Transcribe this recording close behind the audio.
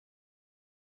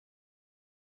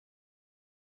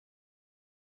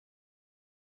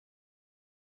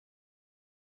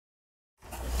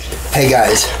Hey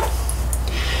guys,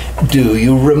 do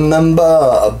you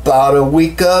remember about a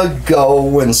week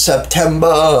ago in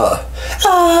September,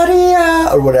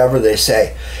 or whatever they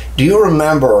say? Do you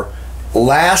remember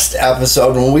last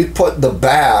episode when we put the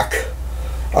back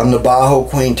on the Bajo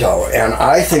Quinto? And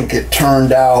I think it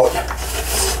turned out,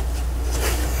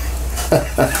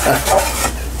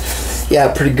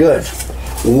 yeah, pretty good.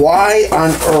 Why on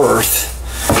earth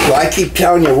do I keep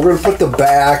telling you we're going to put the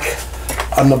back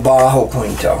on the Bajo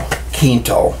Quinto?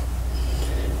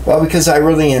 Well, because I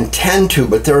really intend to,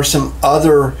 but there are some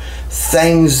other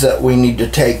things that we need to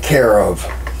take care of.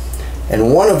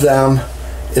 And one of them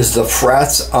is the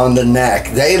frets on the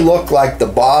neck. They look like the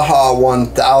Baja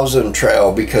 1000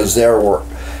 trail because there were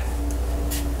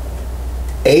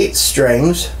 8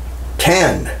 strings,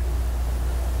 10.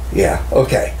 Yeah,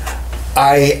 okay.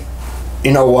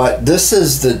 You know what? This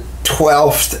is the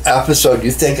 12th episode.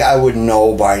 You think I would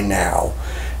know by now.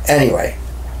 Anyway,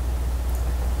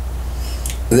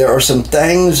 there are some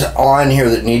things on here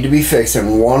that need to be fixed,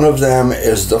 and one of them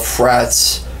is the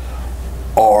frets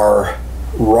are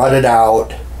rutted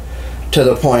out to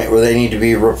the point where they need to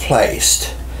be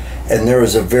replaced. And there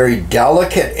is a very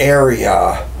delicate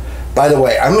area. By the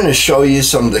way, I'm going to show you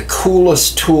some of the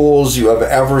coolest tools you have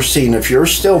ever seen. If you're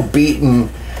still beating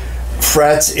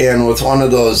frets in with one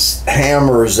of those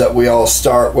hammers that we all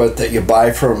start with that you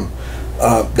buy from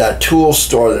that tool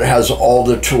store that has all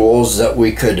the tools that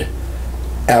we could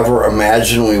ever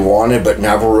imagine we wanted but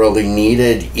never really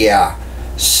needed, yeah.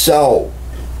 So,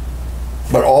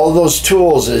 but all those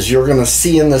tools, as you're going to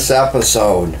see in this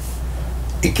episode,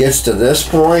 it gets to this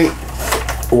point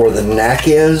where the neck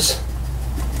is,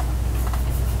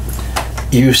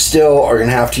 you still are going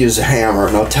to have to use a hammer.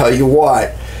 And I'll tell you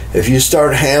what, if you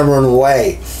start hammering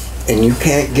away and you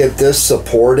can't get this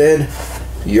supported,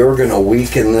 you're going to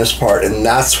weaken this part, and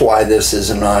that's why this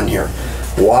isn't on here.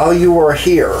 While you are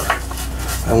here,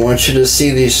 I want you to see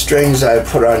these strings I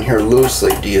put on here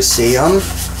loosely. Do you see them?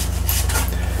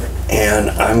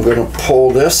 And I'm going to pull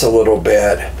this a little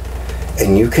bit,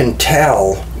 and you can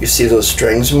tell, you see those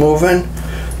strings moving?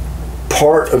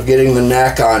 Part of getting the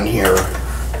neck on here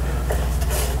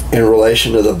in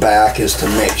relation to the back is to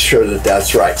make sure that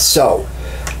that's right. So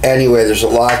anyway, there's a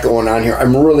lot going on here.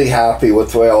 I'm really happy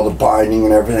with the way all the binding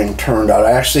and everything turned out.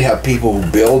 I actually have people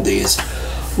who build these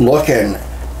looking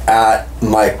at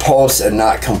my posts and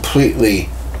not completely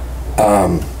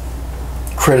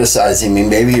criticizing me.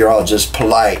 Maybe you're all just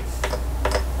polite.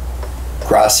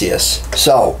 Gracias.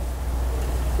 So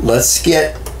let's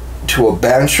get to a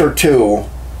bench or two,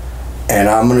 and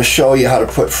I'm going to show you how to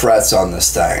put frets on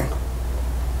this thing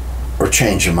or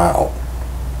change them out.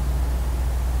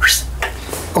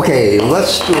 Okay,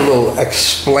 let's do a little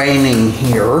explaining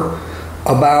here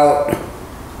about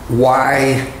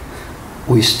why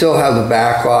we still have the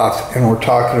back off and we're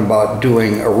talking about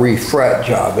doing a refret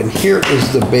job. And here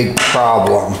is the big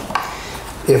problem.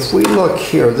 If we look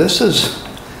here, this is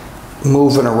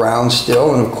moving around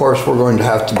still, and of course we're going to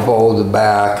have to bow the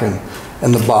back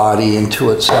and the body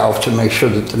into itself to make sure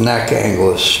that the neck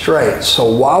angle is straight.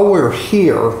 So while we're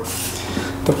here,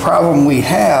 the problem we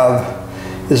have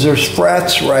is there's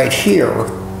frets right here.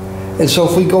 And so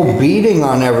if we go beating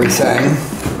on everything,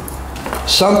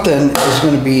 something is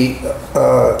going to be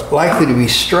likely to be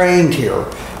strained here.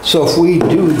 So if we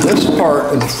do this part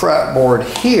of the fretboard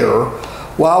here,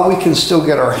 while we can still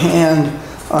get our hand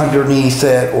underneath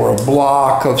it or a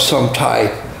block of some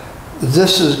type,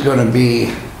 this is going to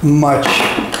be much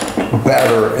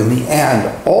better in the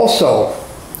end. Also,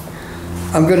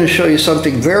 I'm going to show you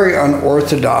something very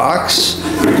unorthodox.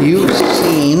 You've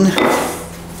seen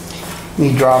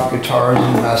me drop guitars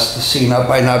and mess the scene up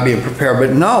by not being prepared,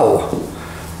 but no,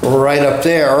 right up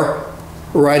there,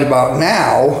 right about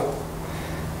now,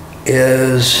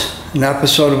 is an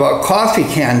episode about coffee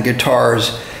can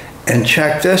guitars. And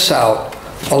check this out,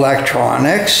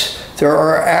 electronics. There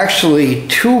are actually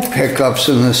 2 pickups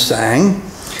in this thing.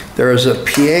 There is a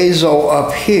piezo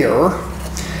up here,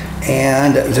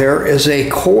 and there is a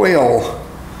coil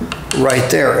right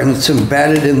there, and it's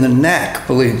embedded in the neck,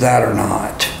 believe that or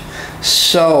not.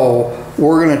 So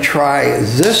we're going to try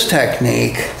this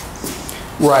technique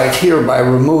right here by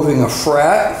removing a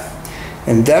fret,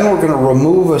 and then we're going to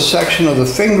remove a section of the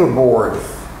fingerboard.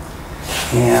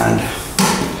 And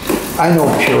I know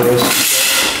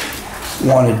purists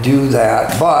want to do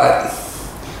that, but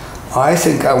I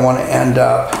think I want to end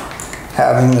up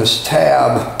having this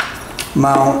tab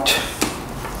mount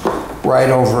right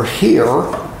over here,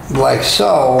 like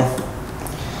so.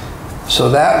 So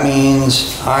that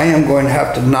means I am going to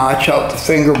have to notch out the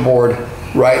fingerboard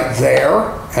right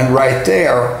there and right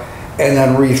there, and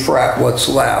then refret what's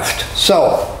left.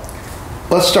 So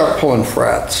let's start pulling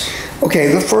frets.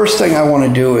 Okay, the first thing I want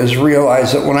to do is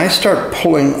realize that when I start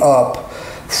pulling up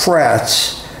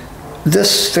frets,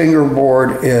 this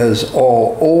fingerboard is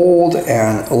all old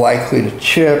and likely to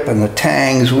chip, and the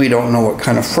tangs, we don't know what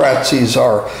kind of frets these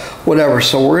are, whatever.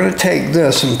 So we're going to take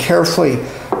this and carefully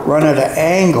run at an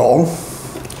angle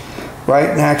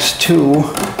right next to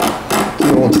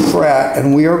the old fret,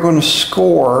 and we are going to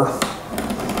score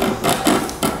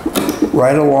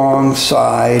right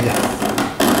alongside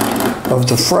of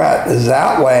the fret. Is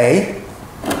that way,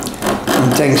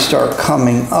 when things start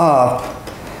coming up,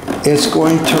 it's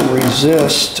going to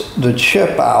resist the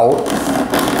chip out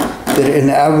that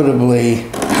inevitably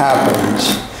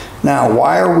happens. Now,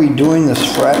 why are we doing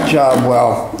this fret job?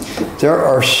 Well, there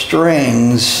are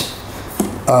strings,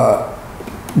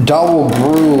 double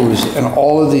grooves in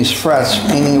all of these frets,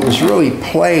 meaning it was really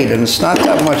played, and it's not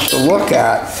that much to look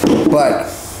at, but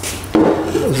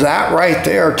that right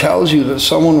there tells you that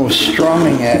someone was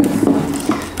strumming it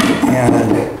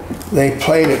and they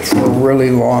played it for a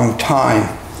really long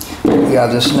time. Yeah,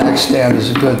 this neck stand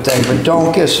is a good thing, but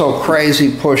don't get so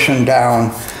crazy pushing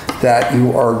down that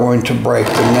you are going to break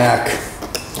the neck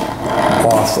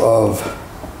off of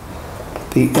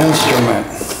the instrument.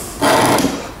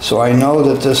 So I know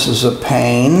that this is a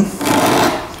pain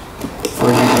for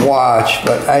you to watch,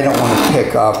 but I don't want to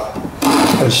pick up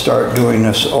and start doing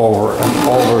this over and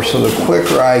over. So the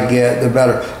quicker I get, the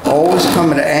better. Always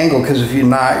come at an angle, because if you're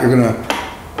not, you're going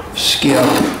to skip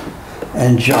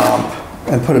and jump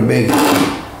and put a big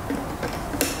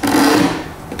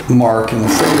mark in the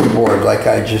fingerboard like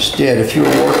I just did. If you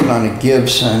were working on a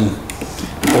Gibson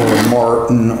or a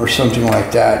Martin or something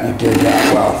like that, you did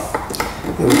that well.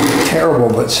 It would be terrible,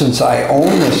 but since I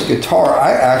own this guitar,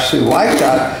 I actually like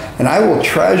that, and I will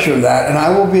treasure that, and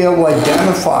I will be able to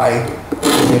identify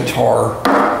the guitar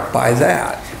by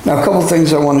that. Now, a couple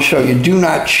things I want to show you. Do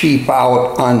not cheap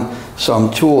out on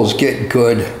some tools. Get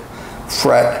good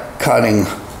fret cutting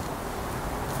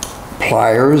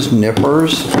pliers,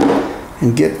 nippers,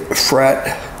 and get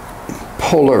fret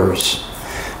pullers.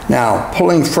 Now,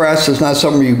 pulling frets is not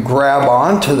something you grab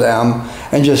onto them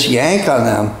and just yank on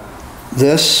them.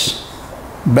 This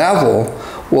bevel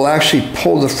will actually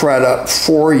pull the fret up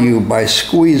for you by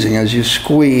squeezing. As you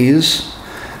squeeze,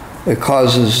 it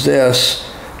causes this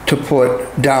to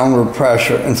put downward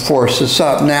pressure and force this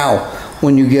up. Now,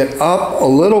 when you get up a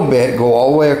little bit, go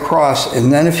all the way across,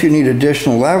 and then if you need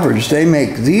additional leverage, they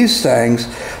make these things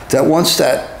that once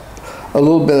that a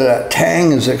little bit of that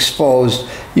tang is exposed,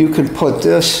 you can put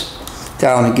this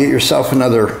down and get yourself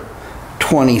another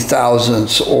 20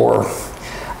 thousandths, or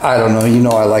I don't know, you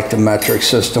know I like the metric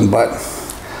system, but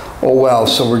oh well.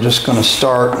 So we're just going to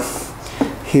start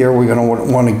here. We're going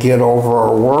to want to get over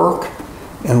our work,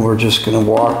 and we're just going to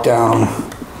walk down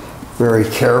very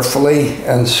carefully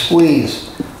and squeeze.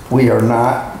 We are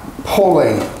not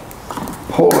pulling.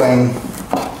 Pulling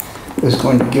is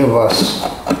going to give us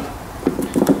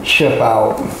chip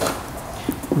out.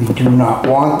 We do not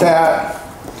want that,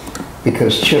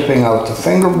 because chipping out the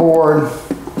fingerboard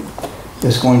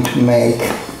is going to make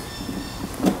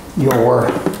your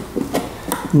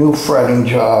new fretting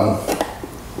job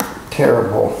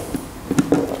terrible.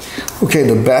 Okay,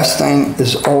 the best thing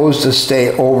is always to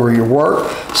stay over your work.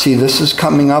 See, this is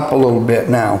coming up a little bit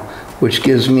now, which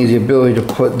gives me the ability to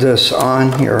put this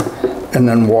on here and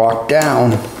then walk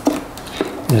down.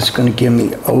 And it's going to give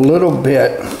me a little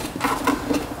bit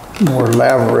more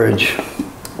leverage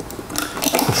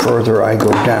the further I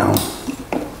go down.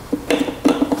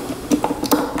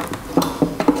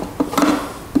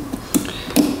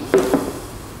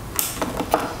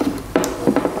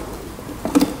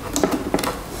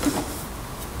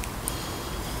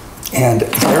 And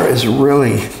there is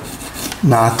really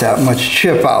not that much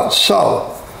chip out.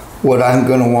 So what I'm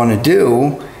going to want to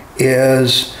do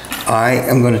is I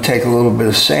am going to take a little bit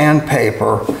of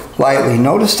sandpaper lightly.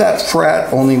 Notice that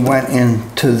fret only went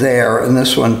into there and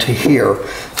this one to here.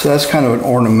 So that's kind of an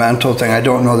ornamental thing. I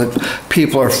don't know that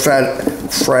people are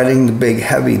fretting the big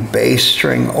heavy bass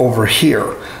string over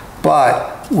here.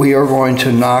 But we are going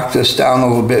to knock this down a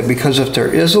little bit, because if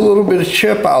there is a little bit of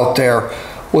chip out there,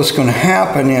 what's going to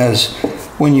happen is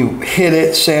when you hit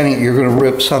it, sanding it, you're going to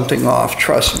rip something off,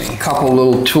 trust me. A couple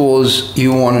little tools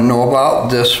you want to know about.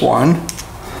 This one,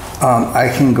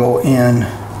 I can go in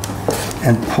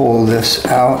and pull this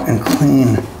out and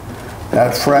clean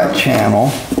that fret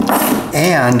channel.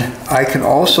 And I can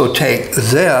also take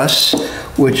this,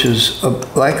 which is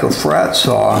like a fret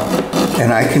saw,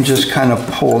 and I can just kind of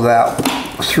pull that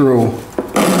through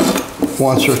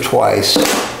once or twice,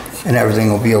 and everything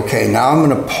will be okay. Now I'm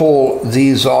going to pull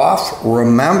these off,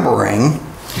 remembering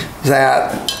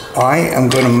that I am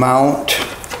going to mount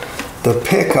the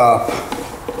pickup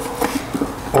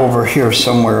over here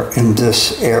somewhere in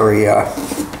this area.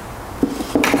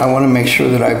 I want to make sure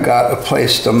that I've got a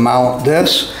place to mount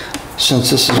this.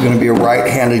 Since this is going to be a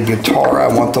right-handed guitar, I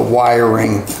want the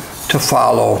wiring to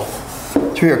follow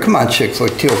through here. Come on, chick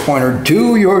flick teal pointer,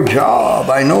 do your job.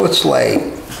 I know it's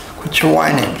late. Quit your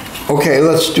whining. Okay,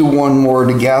 let's do one more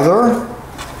together.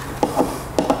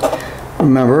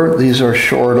 Remember, these are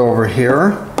short over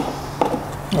here.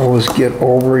 Always get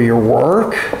over your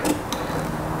work.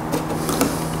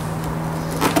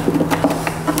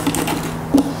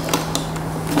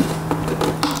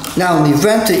 Now, in the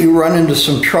event that you run into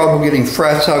some trouble getting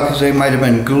frets out because they might have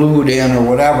been glued in or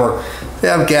whatever, they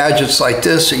have gadgets like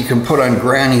this that you can put on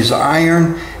Granny's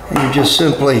iron, and you just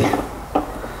simply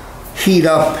heat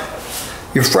up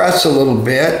your frets a little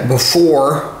bit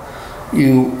before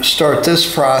you start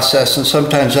this process, and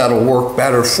sometimes that'll work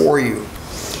better for you.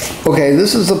 Okay,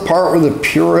 this is the part where the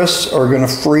purists are going to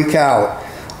freak out.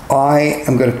 I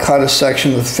am going to cut a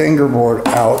section of the fingerboard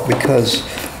out because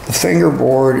the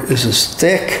fingerboard is as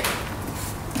thick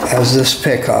as this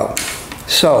pickup.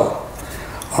 So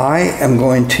I am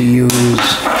going to use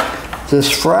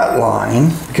this fret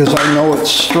line, because I know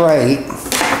it's straight,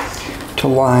 to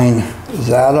line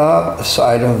that up, the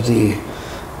side of the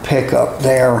pickup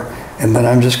there. And then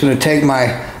I'm just going to take my,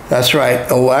 that's right,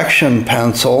 election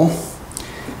pencil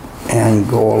and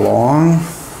go along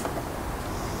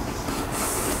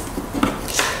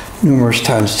numerous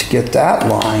times to get that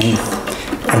line.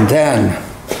 And then,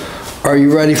 are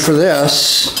you ready for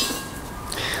this?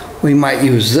 We might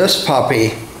use this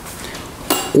puppy,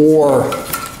 or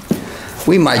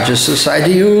we might just decide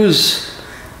to use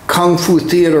Kung Fu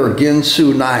Theater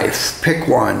Ginsu knife. Pick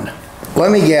one.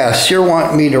 Let me guess, you're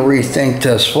wanting me to rethink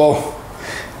this. Well,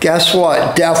 guess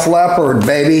what? Def Leppard,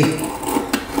 baby.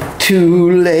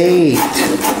 Too late.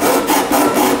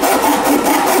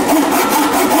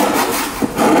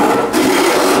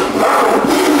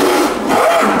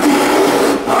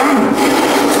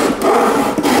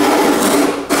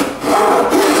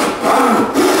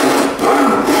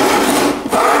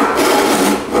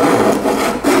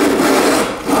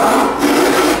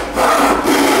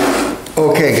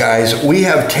 Okay guys, we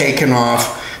have taken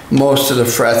off most of the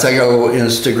frets. I got a little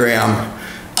Instagram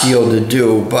deal to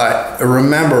do, but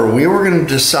remember, we were going to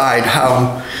decide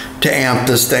how to amp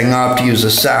this thing up, to use a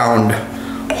sound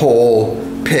hole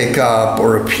pickup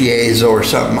or a piezo or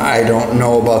something. I don't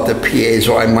know about the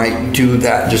piezo. I might do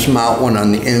that, just mount one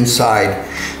on the inside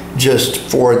just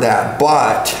for that.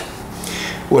 But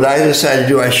what I decided to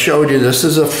do, I showed you, this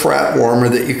is a fret warmer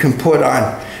that you can put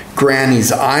on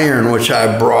Granny's iron, which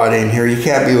I brought in here. You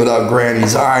can't be without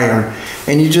Granny's iron.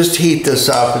 And you just heat this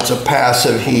up. It's a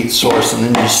passive heat source, and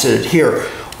then you sit it here.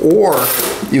 Or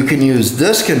you can use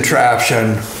this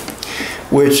contraption,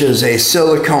 which is a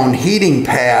silicone heating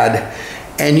pad,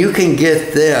 and you can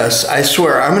get this. I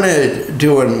swear, I'm gonna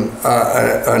do an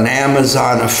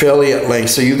Amazon affiliate link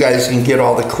so you guys can get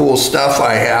all the cool stuff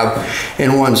I have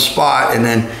in one spot, and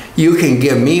then you can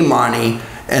give me money,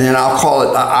 and then I'll call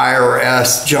it the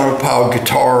IRS junk pile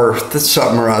guitar,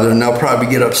 something or other, and they'll probably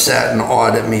get upset and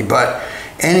audit me. But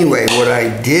anyway, what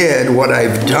I've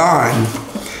done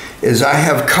is I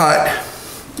have cut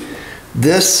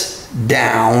this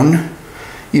down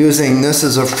using this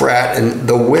as a fret, and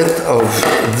the width of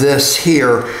this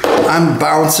here, I'm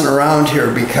bouncing around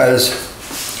here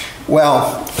because,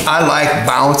 well, I like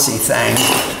bouncy things,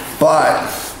 but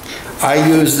I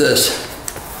use this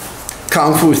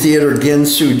Kung Fu Theater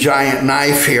Ginsu giant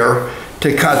knife here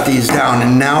to cut these down,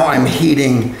 and now I'm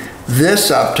heating this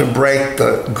up to break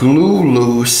the glue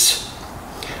loose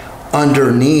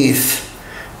underneath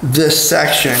this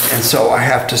section, and so I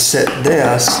have to sit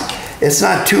this. It's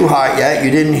not too hot yet. You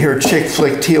didn't hear Chick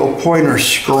Flick Teal Pointer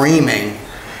screaming,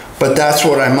 but that's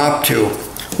what I'm up to.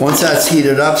 Once that's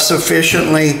heated up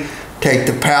sufficiently, take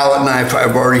the palette knife.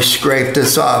 I've already scraped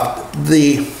this off.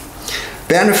 The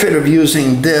benefit of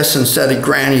using this instead of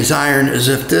Granny's iron is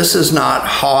if this is not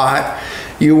hot,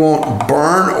 you won't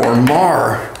burn or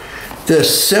mar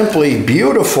this simply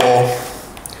beautiful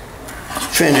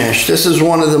finish. This is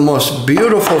one of the most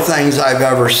beautiful things I've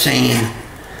ever seen.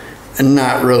 And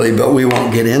not really, but we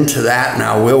won't get into that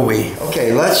now, will we?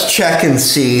 Okay, let's check and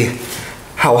see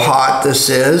how hot this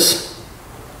is.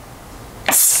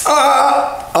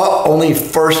 Oh, only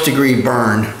first degree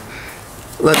burn.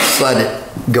 Let's let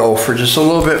it go for just a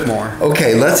little bit more.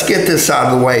 Okay, let's get this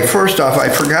out of the way. First off, I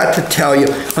forgot to tell you,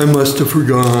 I must have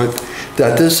forgot,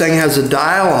 that this thing has a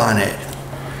dial on it.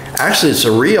 Actually, it's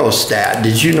a rheostat.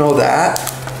 Did you know that?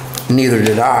 Neither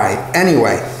did I.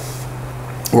 Anyway,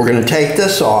 we're gonna take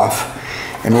this off,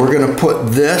 And we're gonna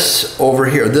put this over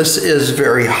here. This is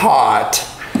very hot.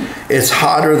 It's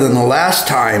hotter than the last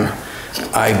time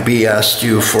I BS'd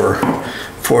you for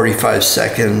 45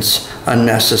 seconds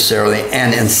unnecessarily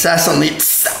and incessantly.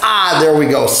 There we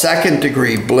go, 2nd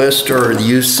degree blister.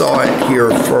 You saw it here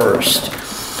first.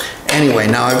 Anyway,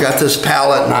 now I've got this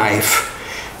palette knife.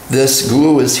 This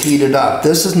glue is heated up.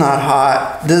 This is not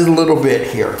hot. This is a little bit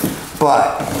here,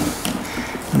 but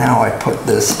now I put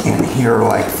this in here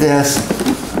like this,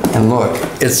 and look,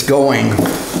 it's going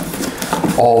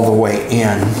all the way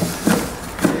in,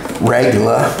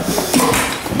 regular.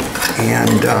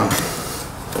 And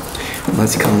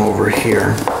let's come over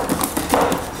here.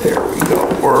 There we go.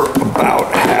 We're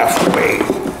about halfway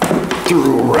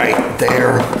through right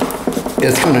there.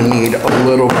 It's going to need a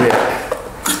little bit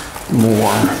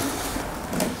more.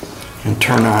 And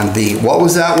turn on the, what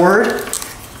was that word?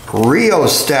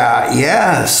 Rheostat.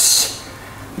 Yes.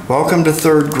 Welcome to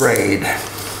 3rd grade.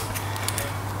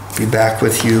 Be back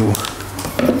with you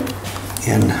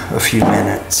in a few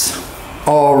minutes.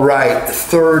 All right,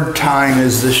 3rd time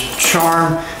is this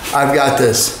charm. I've got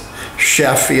this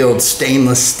Sheffield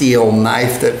stainless steel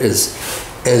knife that is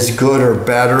as good or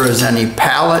better as any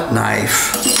palette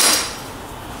knife.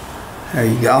 There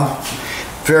you go.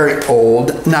 Very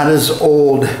old, not as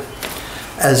old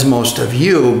as most of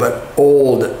you, but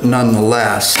old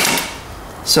nonetheless.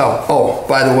 So, oh,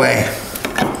 by the way,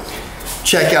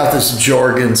 check out this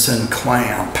Jorgensen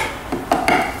clamp.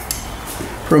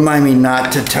 Remind me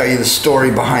not to tell you the story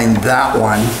behind that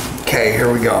one. Okay,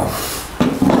 here we go.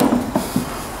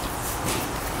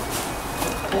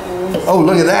 Oh,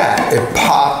 look at that. It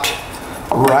popped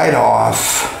right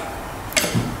off.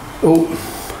 Oh,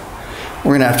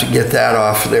 we're gonna have to get that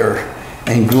off there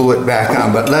and glue it back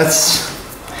on. But let's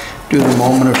do the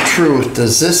moment of truth.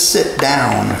 Does this sit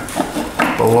down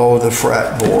below the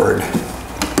fretboard?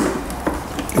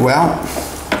 Well,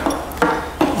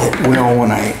 it will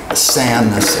when I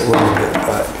sand this a little bit,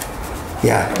 but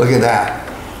yeah, look at that.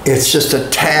 It's just a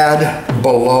tad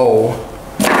below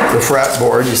the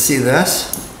fretboard. You see this?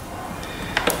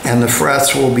 And the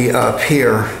frets will be up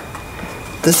here.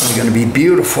 This is going to be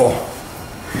beautiful.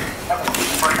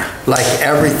 Like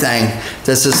everything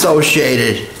that's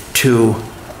associated to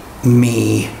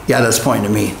me. Yeah, that's pointing to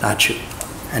me, not you.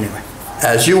 Anyway,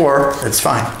 as you were, it's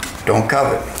fine. Don't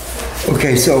covet.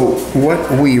 Okay, so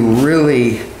what we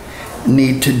really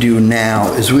need to do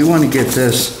now is we want to get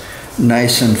this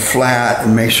nice and flat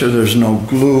and make sure there's no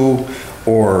glue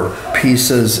or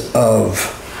pieces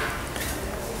of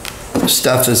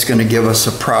stuff that's going to give us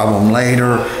a problem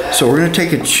later. So we're going to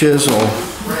take a chisel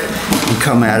and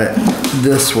come at it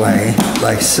this way,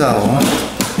 like so,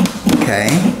 okay,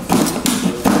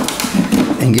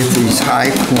 and get these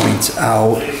high points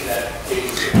out.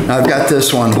 Now I've got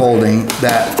this one holding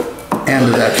that end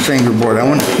of that fingerboard. I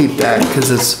want to keep that because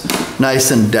it's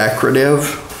nice and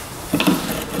decorative,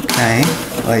 okay,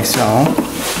 like so.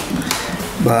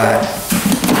 But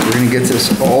we're going to get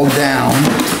this all down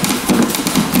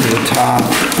to the top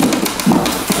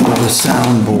of the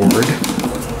soundboard.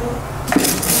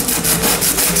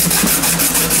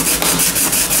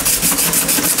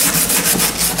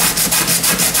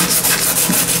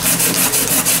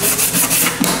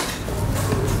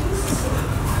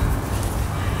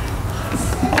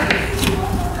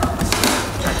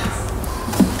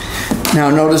 Now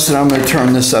notice that I'm going to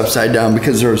turn this upside down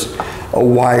because there's a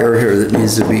wire here that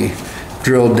needs to be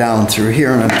drilled down through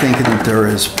here, and I'm thinking that there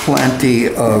is plenty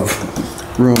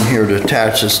of room here to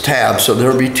attach this tab. So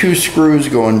there'll be 2 screws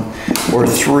going, or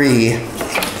 3,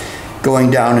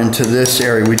 going down into this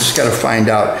area. We just got to find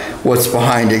out what's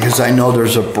behind it because I know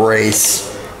there's a brace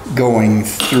going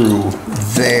through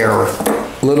there.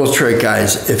 Little trick,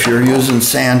 guys, if you're using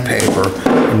sandpaper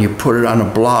and you put it on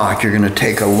a block, you're going to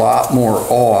take a lot more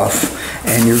off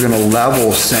and you're going to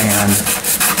level sand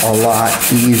a lot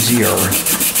easier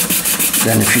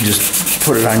than if you just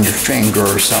put it on your finger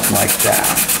or something like that,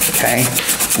 okay?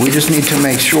 We just need to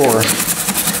make sure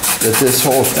that this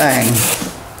whole thing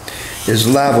is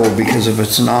level, because if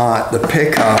it's not, the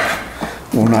pickup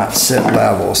will not sit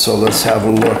level. So let's have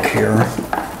a look here.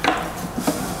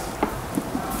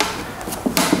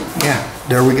 Yeah,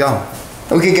 there we go.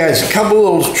 Okay guys, a couple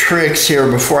little tricks here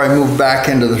before I move back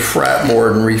into the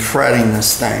fretboard and refretting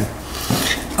this thing.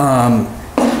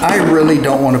 I really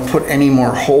don't want to put any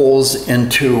more holes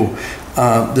into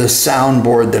the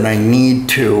soundboard than I need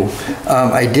to.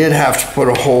 I did have to put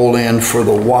a hole in for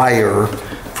the wire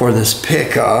for this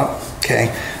pickup,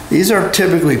 okay? These are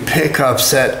typically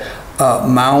pickups that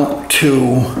mount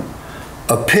to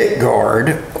a pick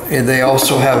guard. And they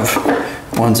also have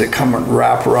ones that come and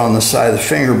wrap around the side of the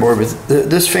fingerboard, but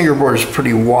this fingerboard is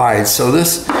pretty wide, so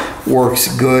this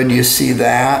works good. You see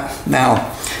that?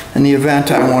 Now, in the event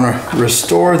I want to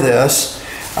restore this,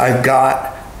 I've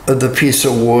got the piece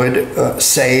of wood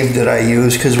saved that I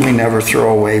use, because we never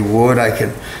throw away wood. I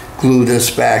can glue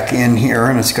this back in here,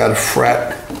 and it's got a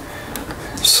fret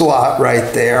slot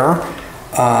right there.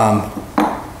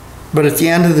 But at the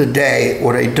end of the day,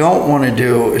 what I don't want to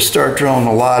do is start drilling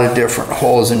a lot of different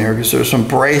holes in here, because there's some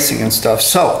bracing and stuff.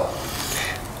 So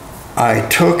I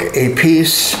took a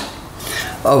piece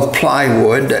of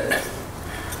plywood that,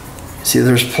 see,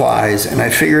 there's plies, and I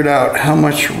figured out how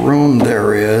much room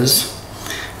there is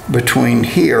between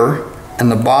here and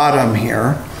the bottom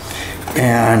here.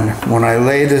 And when I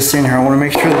lay this in here, I want to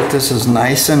make sure that this is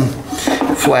nice and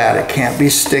flat. It can't be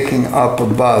sticking up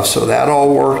above. So that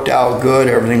all worked out good.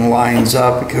 Everything lines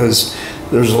up, because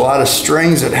there's a lot of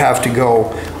strings that have to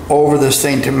go over this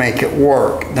thing to make it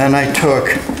work. Then I took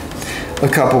a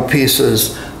couple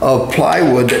pieces of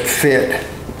plywood that fit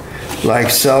like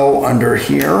so under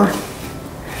here.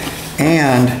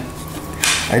 And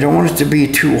I don't want it to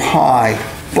be too high,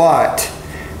 but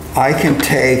I can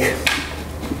take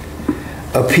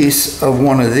a piece of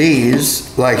one of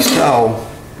these like so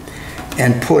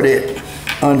and put it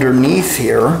underneath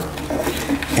here,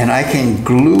 and I can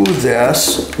glue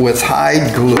this with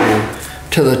hide glue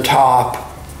to the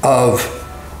top of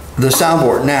the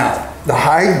soundboard. Now, the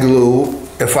hide glue,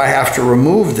 if I have to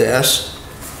remove this,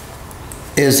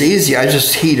 is easy. I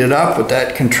just heat it up with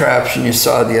that contraption you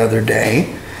saw the other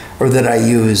day, or that I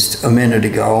used a minute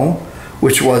ago,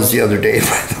 which was the other day,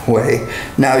 by the way.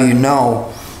 Now you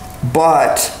know.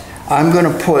 But I'm going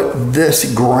to put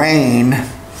this grain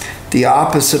the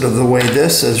opposite of the way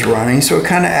this is running, so it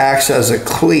kind of acts as a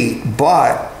cleat.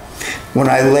 But when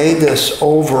I lay this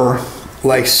over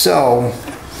like so,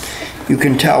 you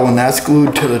can tell when that's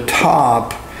glued to the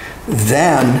top,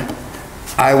 then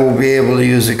I will be able to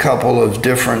use a couple of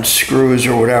different screws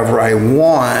or whatever I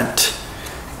want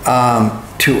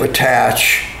to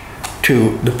attach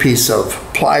to the piece of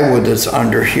plywood that's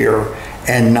under here,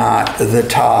 and not the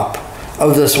top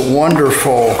of this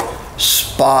wonderful,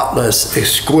 spotless,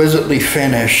 exquisitely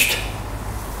finished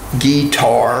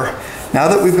guitar. Now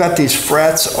that we've got these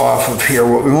frets off of here,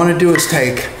 what we want to do is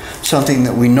take something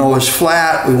that we know is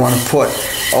flat. We want to put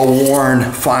a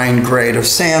worn fine grade of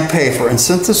sandpaper, and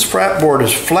since this fretboard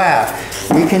is flat,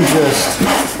 we can just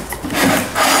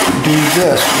do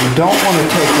this. We don't want to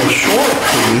take a short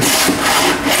piece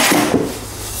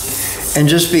and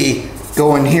just be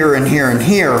going here and here and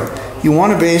here. You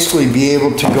want to basically be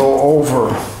able to go over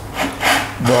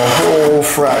the whole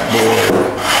fretboard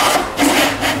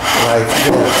like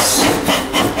this,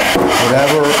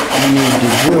 whatever you need to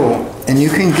do. And you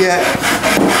can get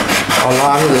a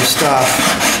lot of the stuff.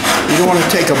 You don't want to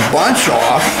take a bunch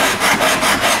off,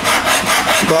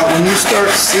 but when you start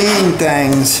seeing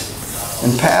things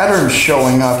and patterns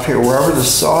showing up here wherever the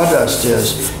sawdust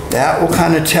is, that will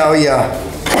kind of tell you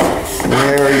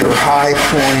where your high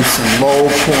points and low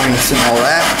points and all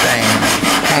that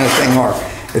kind of thing are.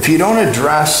 If you don't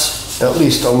address at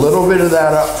least a little bit of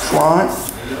that up front,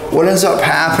 what ends up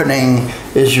happening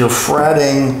is you're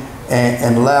fretting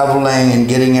and leveling and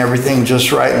getting everything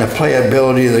just right, and the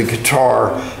playability of the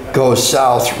guitar goes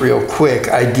south real quick.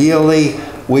 Ideally,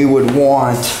 we would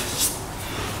want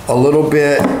a little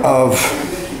bit of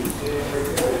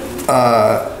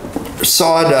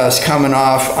sawdust coming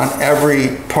off on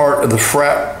every part of the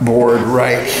fretboard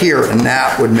right here, and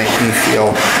that would make me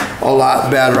feel a lot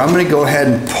better. I'm going to go ahead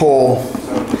and pull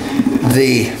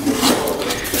the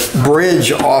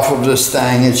bridge off of this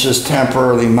thing. It's just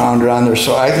temporarily mounted on there,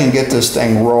 so I can get this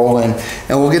thing rolling,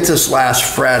 and we'll get this last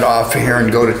fret off of here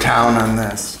and go to town on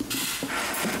this.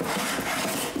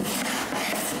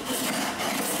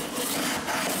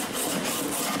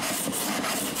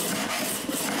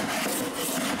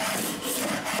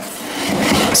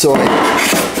 So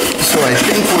I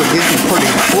think we're getting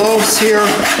pretty close here,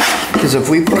 because if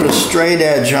we put a straight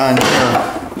edge on here,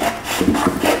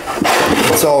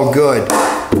 it's all good.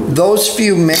 Those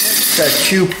few minutes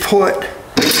that you put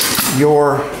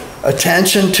your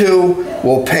attention to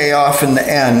will pay off in the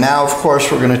end. Now, of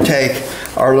course, we're going to take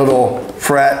our little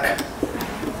fret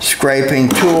scraping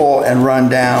tool and run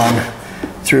down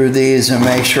through these and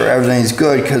make sure everything's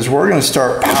good, because we're going to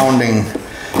start pounding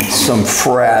some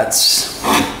frets.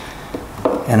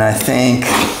 And I think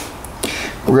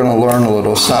we're going to learn a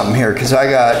little something here, because I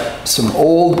got some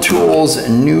old tools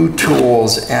and new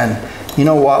tools, and you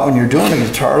know what, when you're doing a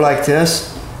guitar like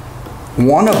this,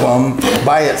 one of them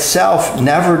by itself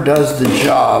never does the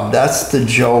job. That's the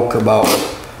joke about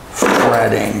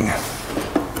fretting.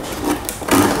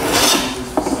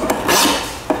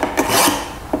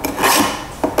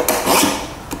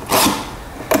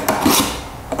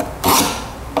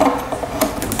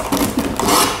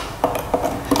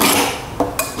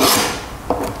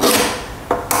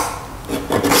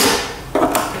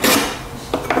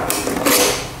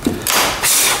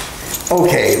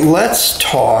 let's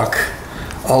talk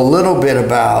a little bit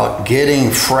about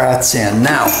getting frets in.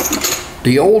 Now,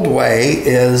 the old way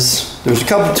is, there's a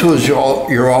couple tools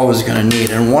you're always going to need,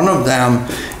 and one of them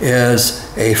is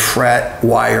a fret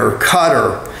wire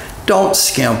cutter. Don't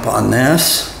skimp on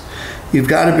this. You've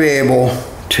got to be able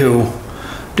to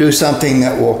do something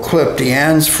that will clip the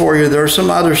ends for you. There's some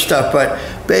other stuff, but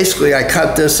basically I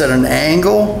cut this at an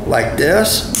angle like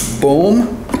this, boom,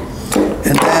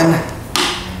 and then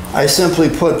I simply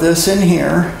put this in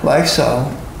here like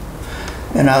so,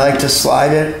 and I like to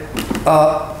slide it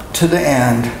up to the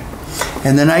end,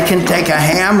 and then I can take a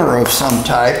hammer of some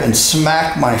type and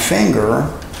smack my finger,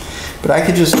 but I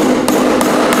could just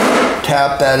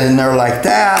tap that in there like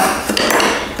that,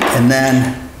 and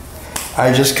then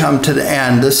I just come to the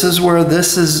end. This is where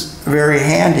this is very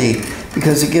handy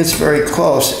because it gets very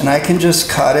close, and I can just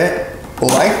cut it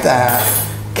like that,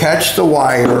 catch the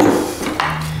wire,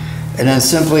 and then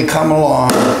simply come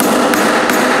along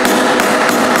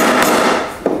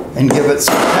and give it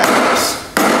some taps.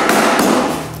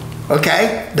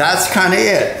 Okay, that's kind of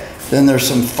it. Then there's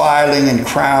some filing and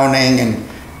crowning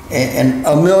and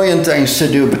a million things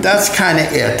to do, but that's kind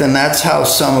of it, and that's how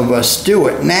some of us do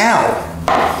it. Now,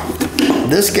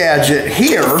 this gadget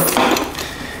here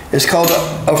is called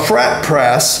a fret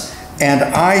press, and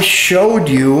I showed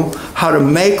you how to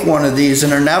make one of these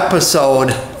in an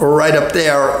episode right up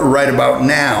there, right about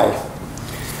now.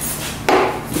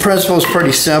 The principle is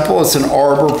pretty simple. It's an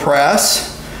arbor press.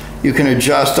 You can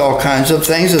adjust all kinds of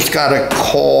things. It's got a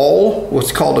caul,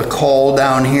 what's called a caul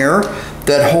down here,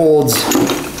 that holds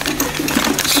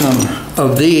some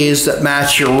of these that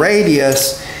match your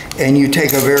radius, and you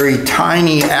take a very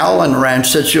tiny Allen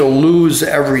wrench that you'll lose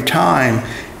every time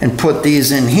and put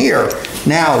these in here.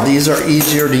 Now, these are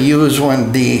easier to use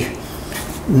when the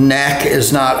neck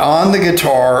is not on the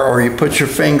guitar, or you put your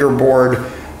fingerboard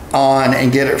on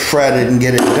and get it fretted and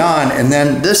get it done. And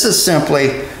then this is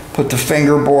simply put the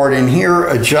fingerboard in here,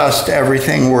 adjust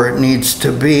everything where it needs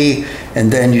to be,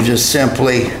 and then you just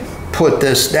simply put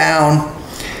this down,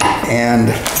 and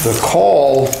the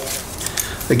caul,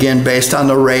 again, based on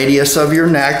the radius of your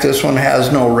neck, this one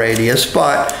has no radius,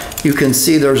 but you can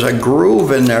see there's a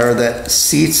groove in there that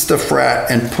seats the fret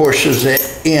and pushes it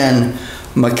in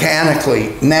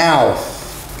mechanically. Now,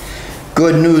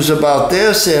 good news about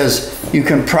this is you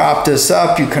can prop this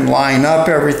up, you can line up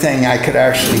everything. I could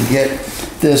actually get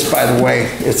this, by the way,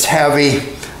 it's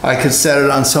heavy. I could set it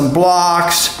on some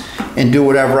blocks and do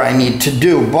whatever I need to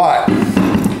do, but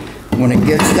when it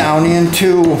gets down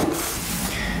into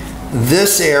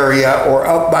this area or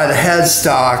up by the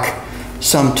headstock,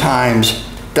 sometimes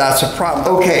that's a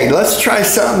problem. Okay, let's try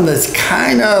something that's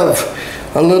kind of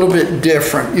a little bit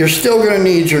different. You're still going to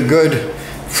need your good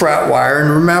fret wire, and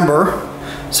remember,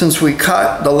 since we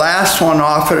cut the last one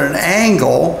off at an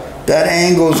angle, that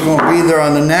angle is going to be there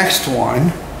on the next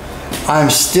one. I'm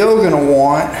still going to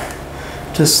want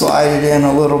to slide it in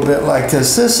a little bit like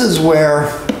this. This is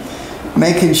where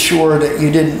making sure that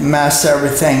you didn't mess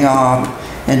everything up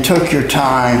and took your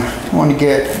time. You want to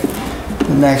get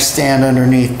the neck stand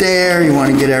underneath there. You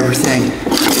want to get everything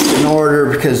in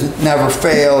order, because it never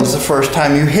fails. The first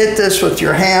time you hit this with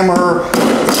your hammer,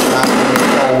 it's not going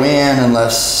to go in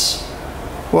unless,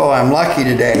 well, I'm lucky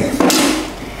today.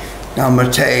 Now I'm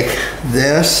going to take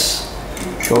this,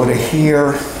 go to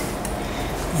here,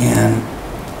 and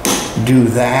do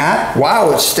that.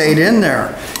 Wow, it stayed in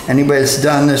there. Anybody that's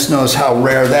done this knows how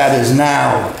rare that is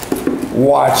now.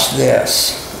 Watch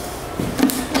this.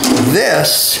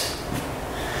 This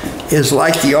is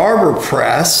like the arbor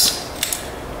press,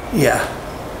 yeah,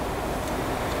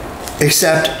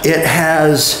 except it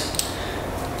has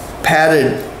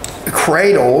padded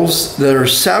cradles. There are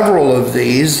several of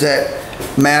these that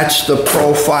match the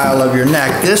profile of your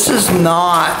neck. This is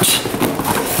not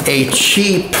a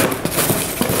cheap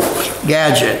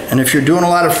gadget, and if you're doing a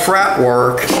lot of fret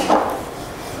work,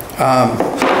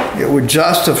 it would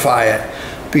justify it.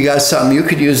 But you got something, you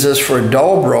could use this for a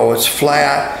dobro. It's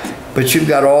flat, but you've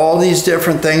got all these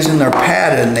different things, and they're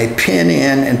padded, and they pin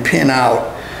in and pin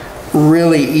out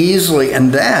really easily.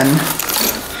 And then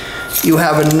you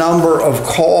have a number of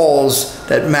cauls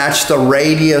that match the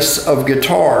radius of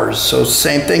guitars. So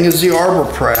same thing as the arbor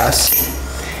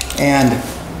press. And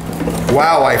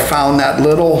wow, I found that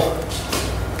little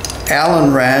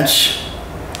Allen wrench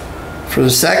for the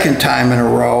second time in a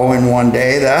row in one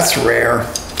day. That's rare.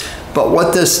 But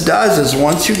what this does is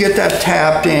once you get that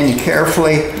tapped in, you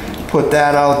carefully put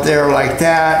that out there like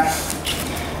that.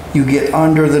 You get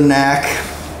under the neck.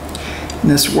 And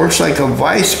this works like a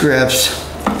vice grips.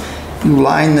 You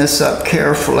line this up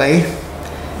carefully,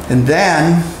 and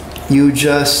then you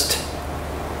just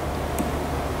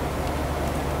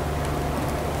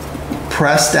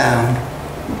press down,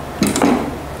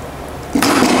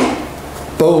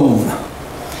 boom,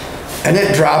 and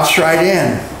it drops right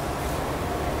in.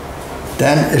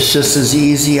 Then it's just as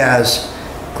easy as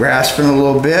grasping a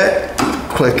little bit,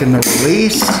 clicking the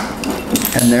release,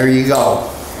 and there you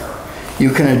go.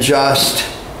 You can adjust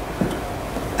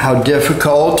how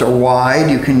difficult or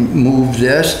wide you can move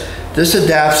this. This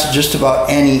adapts to just about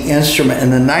any instrument.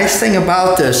 And the nice thing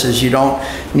about this is you don't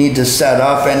need to set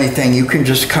up anything. You can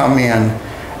just come in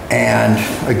and,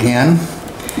 again,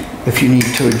 if you need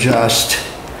to adjust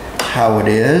how it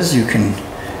is, you can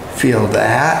feel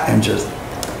that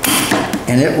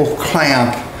and it will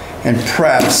clamp and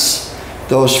press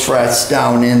those frets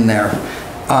down in there.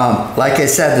 Like I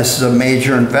said, this is a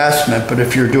major investment, but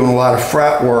if you're doing a lot of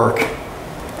fret work,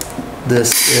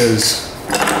 this is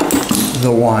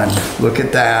the one. Look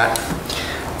at that.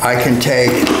 I can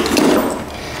take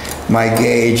my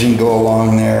gauge and go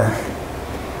along there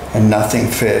and nothing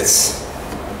fits.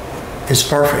 It's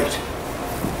perfect.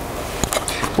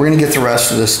 We're gonna get the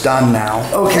rest of this done now.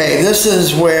 Okay, this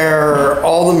is where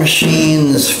all the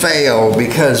machines fail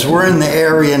because we're in the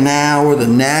area now where the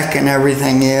neck and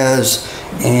everything is,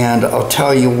 and I'll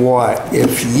tell you what,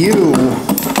 if you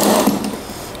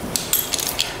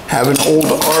have an old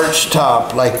arch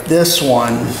top like this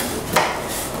one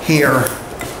here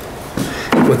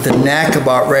with the neck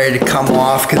about ready to come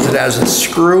off because it has a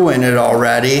screw in it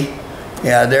already.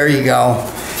 Yeah, there you go.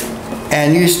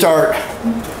 And you start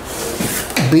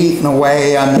beating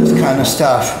away on this kind of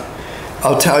stuff.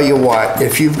 I'll tell you what,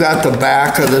 if you've got the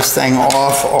back of this thing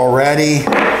off already,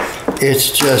 it's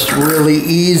just really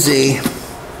easy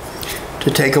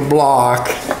to take a block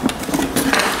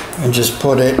and just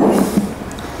put it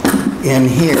in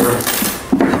here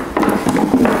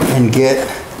and get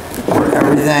where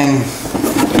everything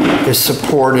is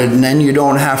supported, and then you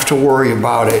don't have to worry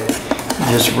about it. You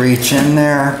just reach in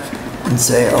there and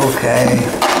say, okay,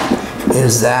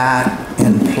 is that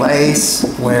in place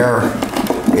where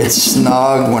it's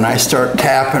snug when I start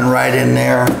tapping right in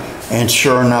there? And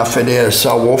sure enough it is.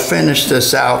 So we'll finish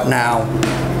this out now.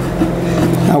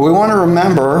 Now we want to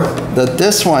remember that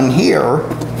this one here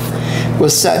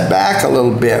was set back a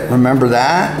little bit. Remember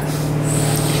that?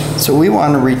 So we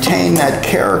want to retain that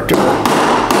character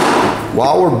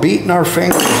while we're beating our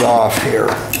fingers off here.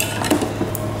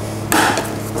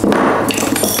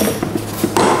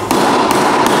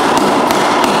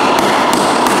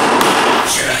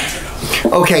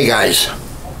 Okay guys,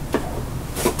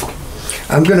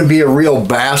 I'm gonna be a real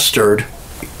bastard.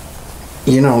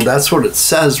 You know, that's what it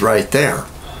says right there.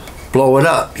 Blow it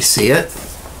up, you see it?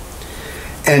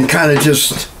 And kind of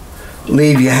just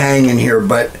leave you hanging here,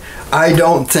 but I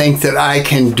don't think that I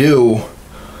can do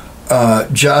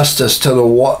justice to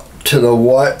the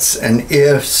whats and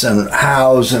ifs and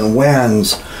hows and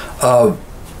whens of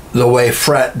the way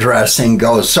fret dressing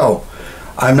goes. So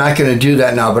I'm not going to do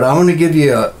that now, but I want to give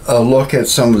you a look at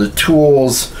some of the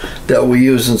tools that we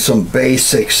use and some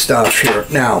basic stuff here.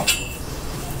 Now,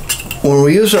 when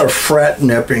we use our fret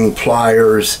nipping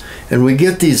pliers and we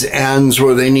get these ends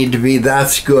where they need to be,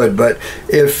 that's good. But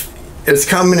if it's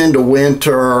coming into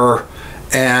winter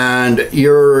and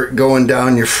you're going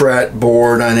down your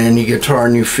fretboard on any guitar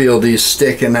and you feel these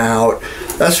sticking out,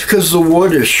 that's because the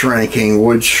wood is shrinking.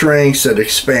 Wood shrinks, it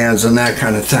expands, and that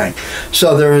kind of thing.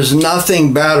 So there is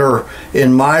nothing better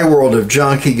in my world of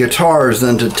junky guitars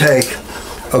than to take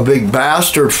a big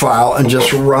bastard file and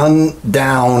just run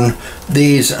down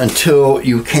these until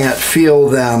you can't feel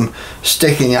them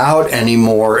sticking out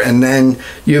anymore, and then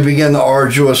you begin the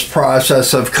arduous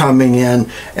process of coming in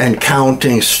and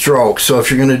counting strokes. So if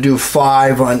you're going to do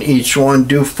 5 on each one,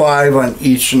 do 5 on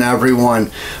each and every one.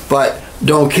 But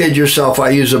don't kid yourself,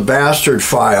 I use a bastard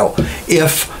file.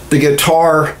 If the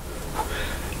guitar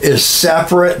is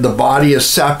separate, the body is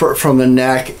separate from the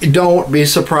neck, don't be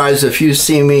surprised if you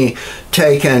see me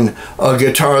taking a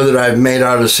guitar that I've made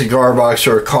out of a cigar box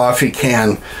or a coffee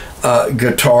can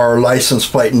guitar license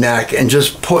plate neck and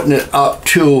just putting it up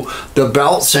to the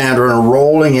belt sander and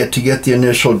rolling it to get the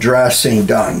initial dressing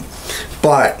done.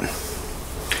 But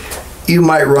you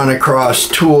might run across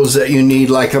tools that you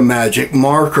need, like a magic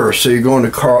marker. So you're going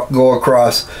to go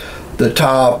across the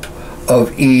top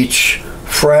of each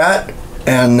fret,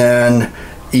 and then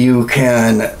you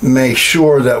can make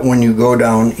sure that when you go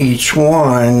down each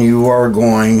one, you're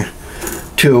going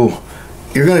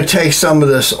to take some of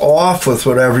this off with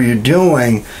whatever you're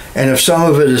doing. And if some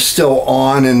of it is still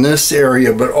on in this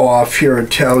area but off here,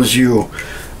 it tells you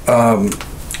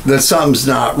that something's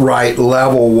not right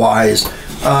level wise.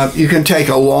 You can take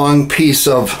a long piece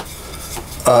of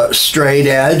straight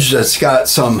edge that's got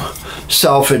some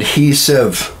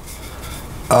self-adhesive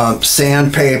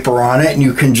sandpaper on it, and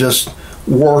you can just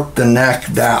work the neck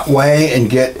that way and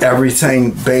get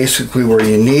everything basically where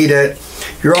you need it.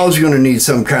 You're always going to need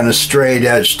some kind of straight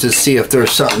edge to see if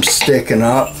there's something sticking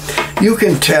up. You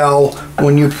can tell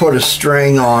when you put a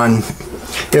string on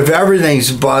if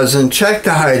everything's buzzing. Check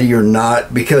the height of your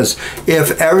nut, because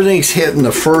if everything's hitting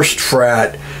the first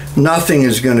fret, nothing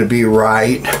is going to be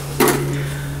right.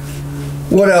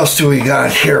 What else do we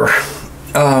got here?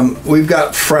 We've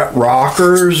got fret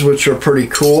rockers, which are pretty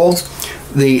cool.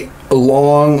 The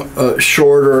long,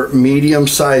 shorter,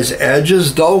 medium-sized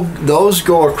edges, those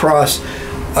go across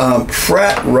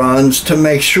fret runs to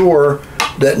make sure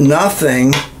that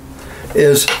nothing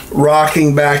is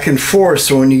rocking back and forth.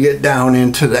 So when you get down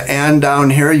into the end down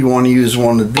here, you want to use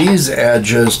one of these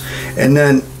edges. And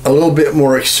then a little bit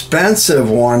more expensive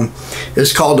one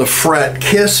is called a fret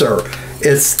kisser.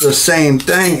 It's the same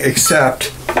thing,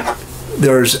 except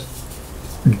there's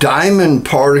diamond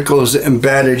particles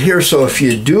embedded here. So if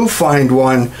you do find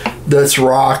one that's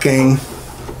rocking,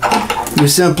 you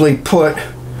simply put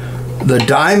the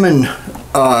diamond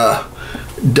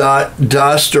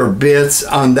dust or bits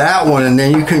on that one, and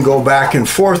then you can go back and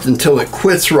forth until it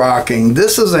quits rocking.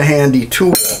 This is a handy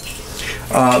tool.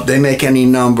 They make any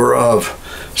number of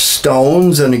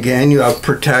stones, and again, you have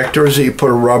protectors that you put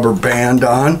a rubber band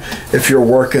on. If you're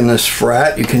working this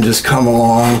fret, you can just come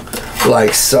along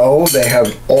like so. They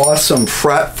have awesome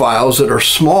fret files that are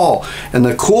small, and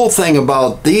the cool thing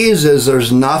about these is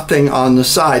there's nothing on the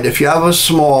side. If you have a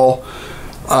small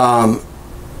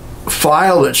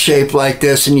file that's shaped like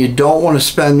this and you don't want to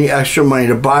spend the extra money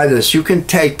to buy this, you can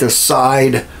take the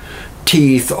side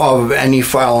teeth off of any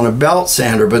file on a belt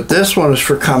sander, but this one is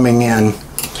for coming in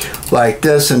like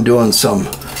this and doing some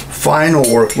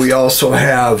final work. We also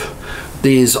have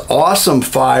these awesome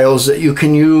files that you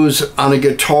can use on a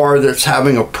guitar that's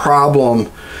having a problem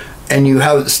and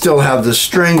you still have the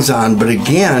strings on, but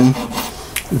again,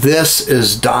 this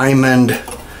is diamond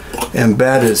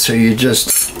embedded, so you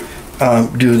just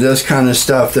do this kind of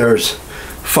stuff. There's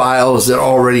files that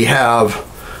already have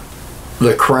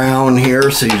the crown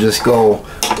here, so you just go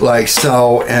like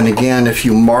so, and again, if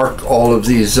you mark all of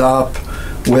these up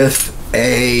with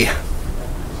a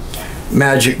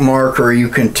magic marker, you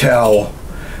can tell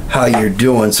how you're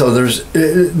doing. So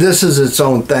this is its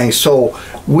own thing. So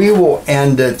we will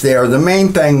end it there. The main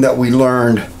thing that we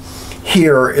learned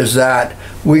here is that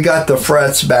we got the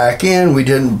frets back in, we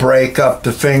didn't break up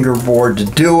the fingerboard to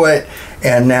do it,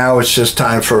 and now it's just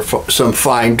time for some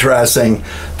fine dressing.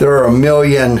 There are a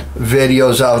million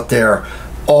videos out there,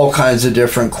 all kinds of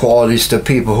different qualities to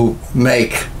people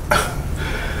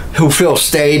who fill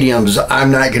stadiums. I'm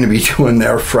not going to be doing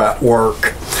their fret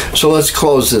work. So let's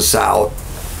close this out.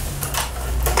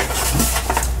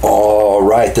 All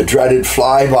right, the dreaded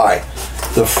flyby.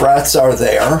 The frets are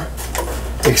there,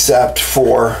 except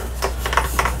for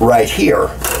right here.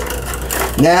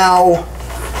 Now,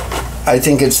 I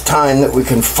think it's time that we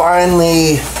can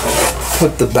finally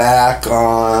put the back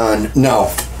on.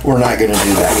 No, we're not going to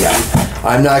do that yet.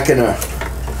 I'm not going to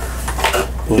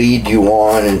lead you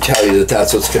on and tell you that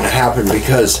that's what's going to happen,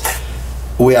 because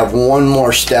we have one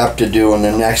more step to do in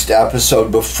the next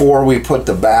episode before we put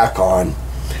the back on,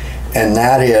 and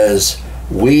that is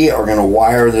we are going to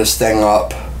wire this thing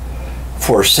up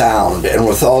for sound. And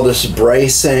with all this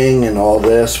bracing and all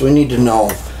this, we need to know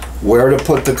where to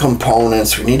put the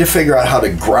components. We need to figure out how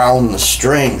to ground the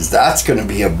strings. That's going to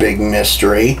be a big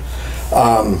mystery.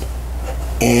 And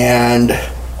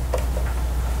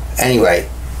anyway,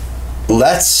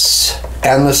 let's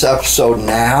end this episode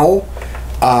now.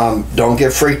 Don't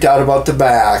get freaked out about the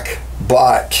back,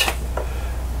 but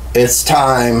it's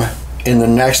time in the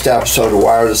next episode to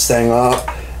wire this thing up,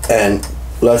 and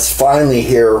let's finally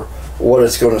hear what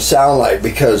it's going to sound like,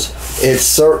 because it's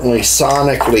certainly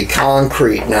sonically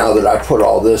concrete now that I put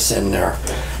all this in there.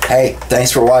 Hey,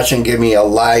 thanks for watching. Give me a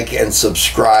like and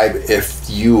subscribe if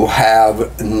you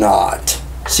have not.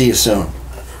 See you soon.